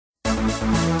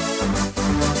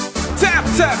Tap,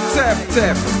 tap, tap,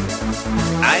 tap.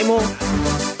 I'm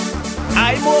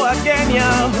again, yo.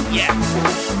 Yeah.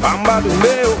 Bamba do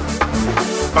meu.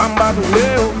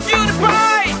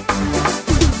 PewDiePie.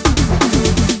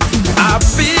 I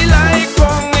feel like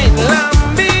going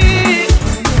LAMBIE.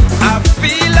 I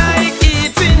feel like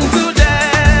eating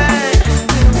today.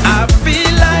 I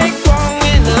feel like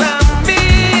going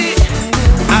LAMBIE.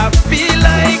 I feel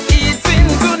like eating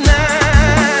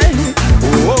tonight.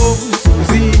 Oh,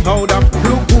 Susie, how that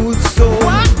look good so.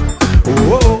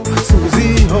 Oh,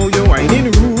 Susie, how you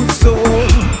whining rude so.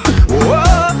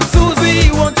 Oh, Susie,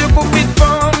 won't you cook it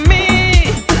for me?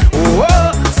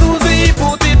 Oh, Susie,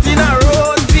 put it in a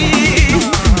roti.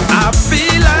 I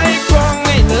feel like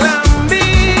going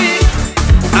LAMBIE.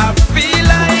 I feel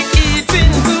like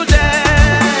eating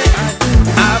today.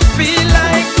 I feel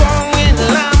like going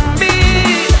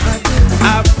LAMBIE.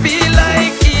 I feel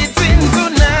like eating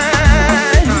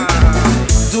tonight.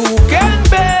 You can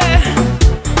be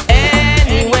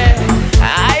anywhere.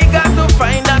 I got to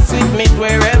find a sweet meat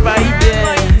wherever it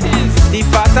is. The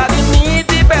fatter the meat,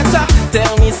 the better.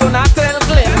 Tell me so, not tell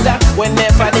Glenda.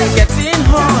 Whenever they get in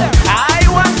home, I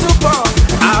want to come.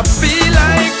 I feel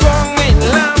like going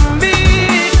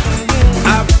LAMBIE.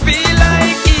 I feel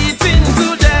like eating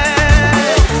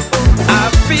today.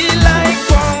 I feel like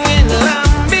going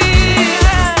LAMBIE.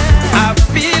 I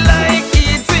feel like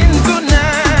eating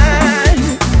tonight.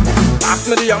 Pass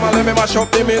me the yama, let me mash up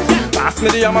the meat. Pass me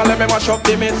the yama, let me mash up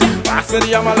the meat. Pass me the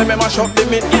yama, let me mash up the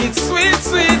meat. It's sweet,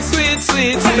 sweet, sweet,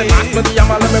 sweet, sweet. Pass me the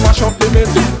yama, let me mash up the meat.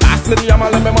 Pass me the yama,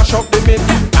 let me mash up the meat.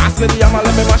 Pass me the yama,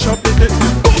 let me mash up the meat.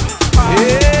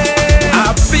 Yeah.